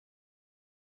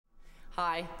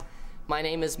Hi, my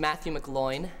name is Matthew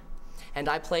McGloin, and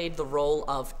I played the role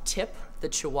of Tip the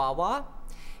Chihuahua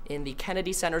in the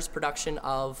Kennedy Center's production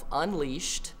of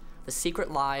Unleashed: The Secret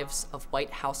Lives of White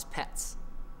House Pets.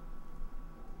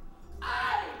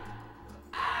 I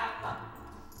am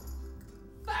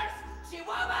first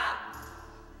Chihuahua,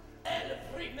 el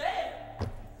primer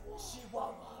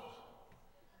Chihuahua.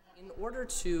 In order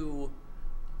to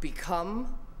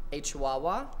become a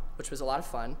Chihuahua, which was a lot of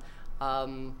fun,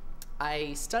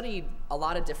 I studied a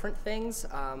lot of different things.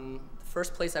 The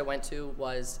first place I went to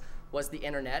was the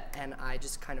internet, and I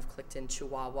just kind of clicked in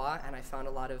Chihuahua, and I found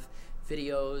a lot of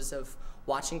videos of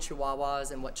watching Chihuahuas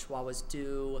and what Chihuahuas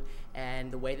do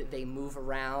and the way that they move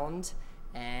around.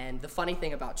 And the funny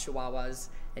thing about Chihuahuas,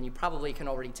 and you probably can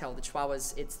already tell, the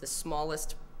Chihuahuas, it's the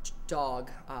smallest dog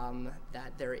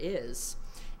that there is.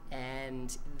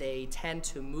 And they tend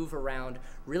to move around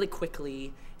really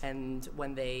quickly, and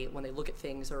when they look at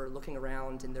things or are looking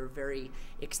around, and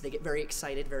they get very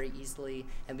excited very easily.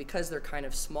 And because they're kind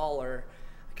of smaller,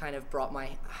 I kind of brought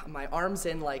my arms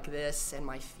in like this and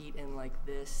my feet in like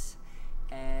this,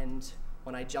 and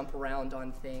when I jump around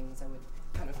on things, I would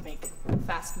kind of make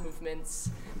fast movements.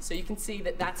 So you can see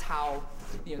that that's how,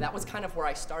 that was kind of where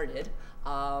I started.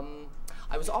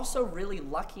 I was also really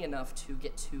lucky enough to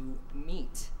get to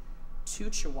meet 2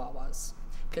 Chihuahuas,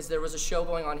 because there was a show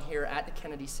going on here at the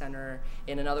Kennedy Center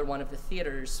in another one of the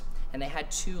theaters, and they had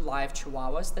 2 live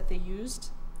Chihuahuas that they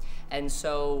used. And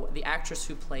so the actress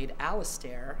who played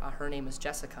Alistair, her name is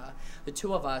Jessica, the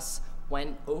 2 of us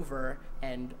went over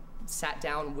and sat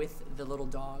down with the little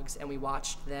dogs, and we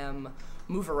watched them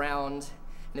move around,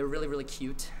 and they were really, really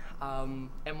cute.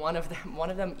 And one of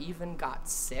them even got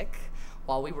sick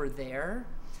while we were there,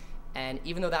 and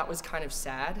even though that was kind of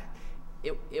sad,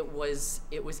 it was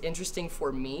interesting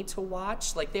for me to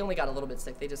watch. Like, they only got a little bit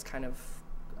sick. They just kind of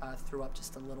threw up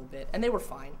just a little bit, and they were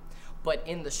fine. But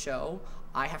in the show,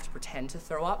 I have to pretend to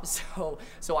throw up,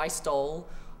 so I stole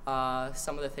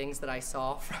some of the things that I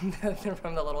saw from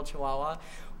the little Chihuahua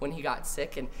when he got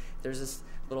sick. And there's this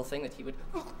little thing that he would,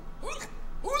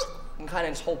 and kind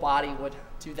of his whole body would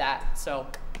do that. So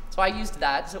I used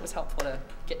that, so it was helpful to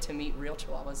get to meet real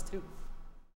Chihuahuas too.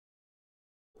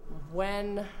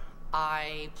 When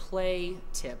I play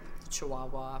Tip the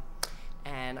Chihuahua,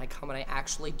 and I come and I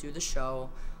actually do the show,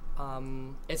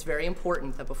 it's very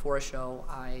important that before a show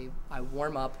I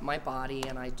warm up my body,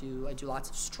 and I do lots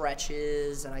of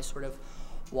stretches, and I sort of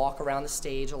walk around the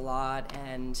stage a lot,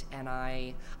 and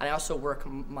I also work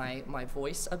my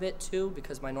voice a bit too,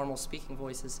 because my normal speaking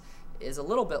voice is a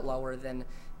little bit lower than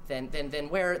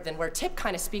where Tip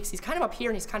kind of speaks. He's kind of up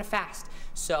here and he's kind of fast.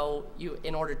 So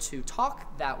in order to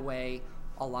talk that way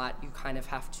a lot, you kind of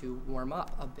have to warm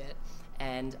up a bit.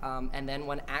 And then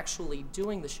when actually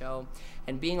doing the show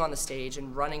and being on the stage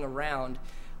and running around,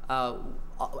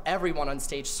 everyone on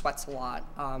stage sweats a lot,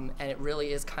 and it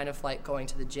really is kind of like going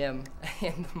to the gym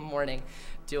in the morning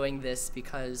doing this,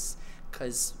 because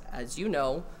as you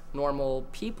know, normal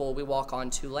people, we walk on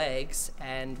 2 legs,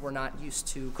 and we're not used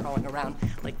to crawling around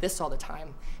like this all the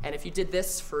time. And if you did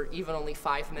this for even only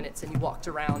 5 minutes and you walked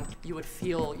around, you would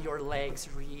feel your legs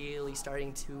really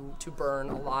starting to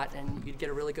burn a lot, and you'd get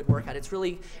a really good workout. It's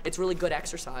really good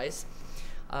exercise,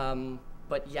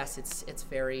 but yes, it's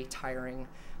very tiring.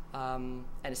 And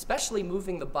especially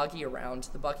moving the buggy around.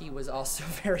 The buggy was also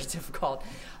very difficult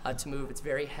to move. It's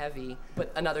very heavy.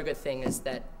 But another good thing is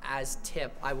that as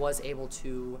Tip, I was able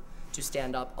to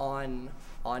stand up on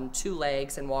 2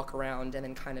 legs and walk around and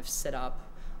then kind of sit up.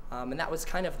 And that was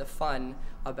kind of the fun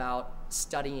about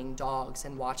studying dogs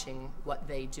and watching what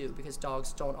they do, because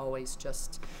dogs don't always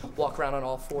just walk around on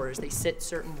all 4s. They sit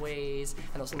certain ways,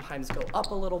 and they'll sometimes go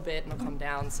up a little bit and they'll come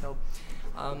down. So.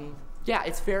 Yeah,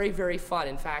 it's very, very fun.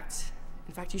 In fact,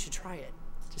 you should try it,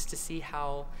 just to see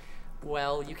how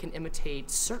well you can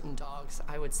imitate certain dogs,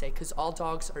 I would say, because all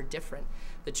dogs are different.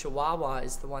 The Chihuahua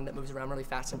is the one that moves around really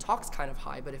fast and talks kind of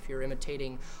high, but if you're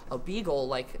imitating a beagle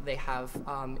like they have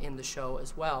in the show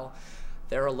as well,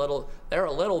 they're a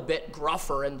little bit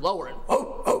gruffer and lower, and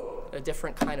a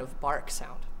different kind of bark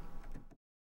sound.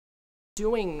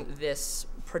 Doing this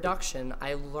production,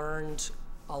 I learned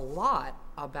a lot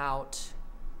about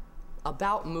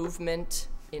movement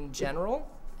in general,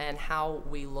 and how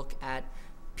we look at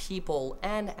people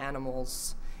and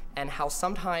animals, and how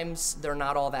sometimes they're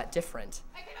not all that different.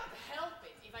 I cannot help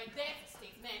it if I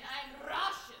devastate men. I'm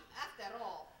Russian, after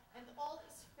all. And all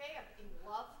is fair in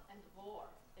love and war,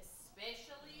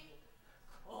 especially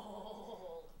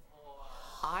Cold War.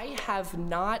 I have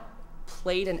not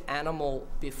played an animal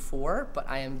before, but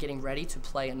I am getting ready to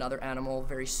play another animal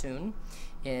very soon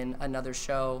in another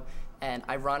show. And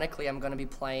ironically, I'm going to be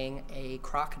playing a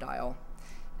crocodile.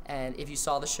 And if you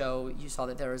saw the show, you saw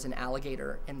that there is an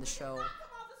alligator in the show. Come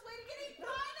all this way to get eaten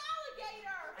by an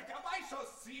alligator! Why so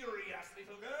serious,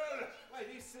 little girl? Why,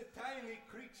 this tiny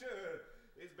creature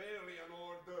is barely an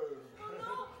hors d'oeuvre.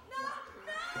 Oh, no,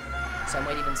 no, no! So I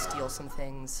might even steal some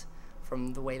things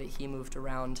from the way that he moved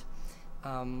around.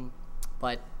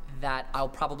 But that I'll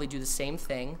probably do the same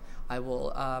thing. I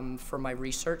will, for my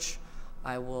research,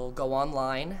 I will go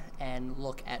online and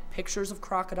look at pictures of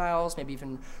crocodiles, maybe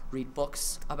even read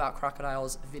books about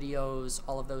crocodiles, videos,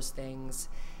 all of those things,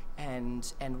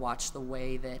 and watch the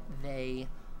way that they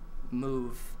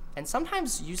move. And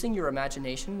sometimes using your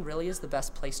imagination really is the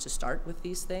best place to start with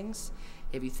these things.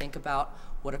 If you think about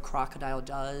what a crocodile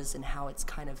does and how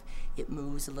it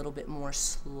moves a little bit more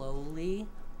slowly,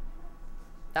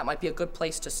 that might be a good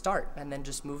place to start. And then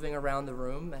just moving around the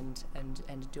room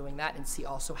and doing that, and see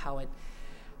also how it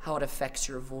affects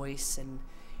your voice and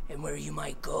where you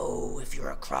might go if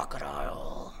you're a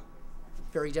crocodile.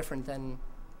 Very different than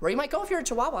where you might go if you're a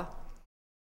Chihuahua.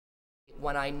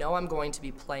 When I know I'm going to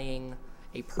be playing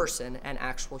a person, an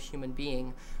actual human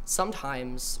being,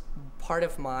 sometimes part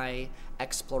of my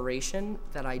exploration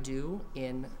that I do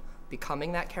in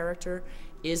becoming that character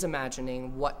is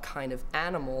imagining what kind of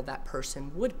animal that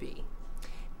person would be.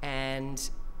 And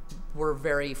we're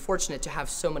very fortunate to have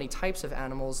so many types of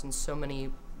animals and so many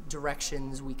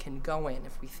directions we can go in.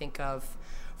 If we think of,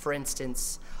 for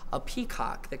instance, a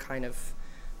peacock, the kind of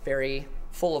very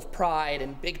full of pride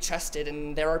and big-chested,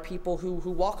 and there are people who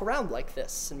walk around like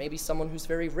this, and maybe someone who's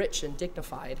very rich and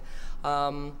dignified,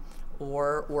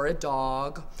 or a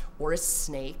dog, or a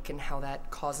snake, and how that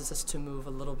causes us to move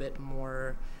a little bit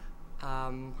more.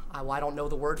 I don't know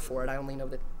the word for it. I only know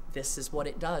that this is what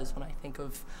it does when I think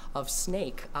of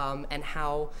snake, and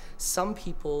how some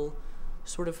people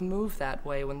sort of move that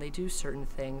way when they do certain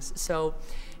things. So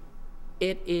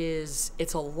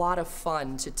it's a lot of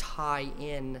fun to tie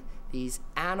in these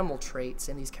animal traits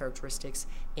and these characteristics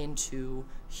into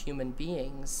human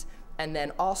beings. And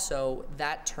then also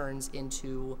that turns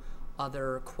into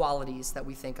other qualities that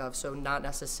we think of. So not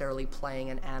necessarily playing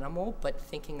an animal, but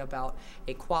thinking about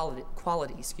a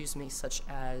quality, such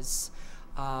as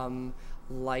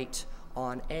light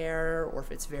on air, or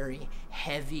if it's very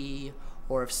heavy,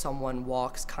 or if someone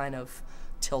walks kind of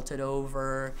tilted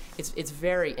over. It's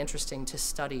very interesting to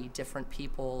study different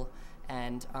people,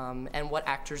 and what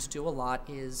actors do a lot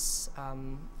is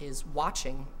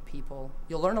watching people.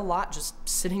 You'll learn a lot just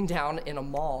sitting down in a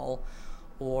mall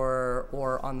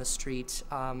or on the street,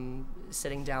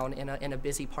 sitting down in a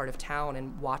busy part of town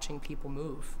and watching people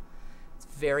move. It's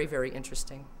very, very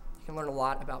interesting. You can learn a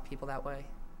lot about people that way.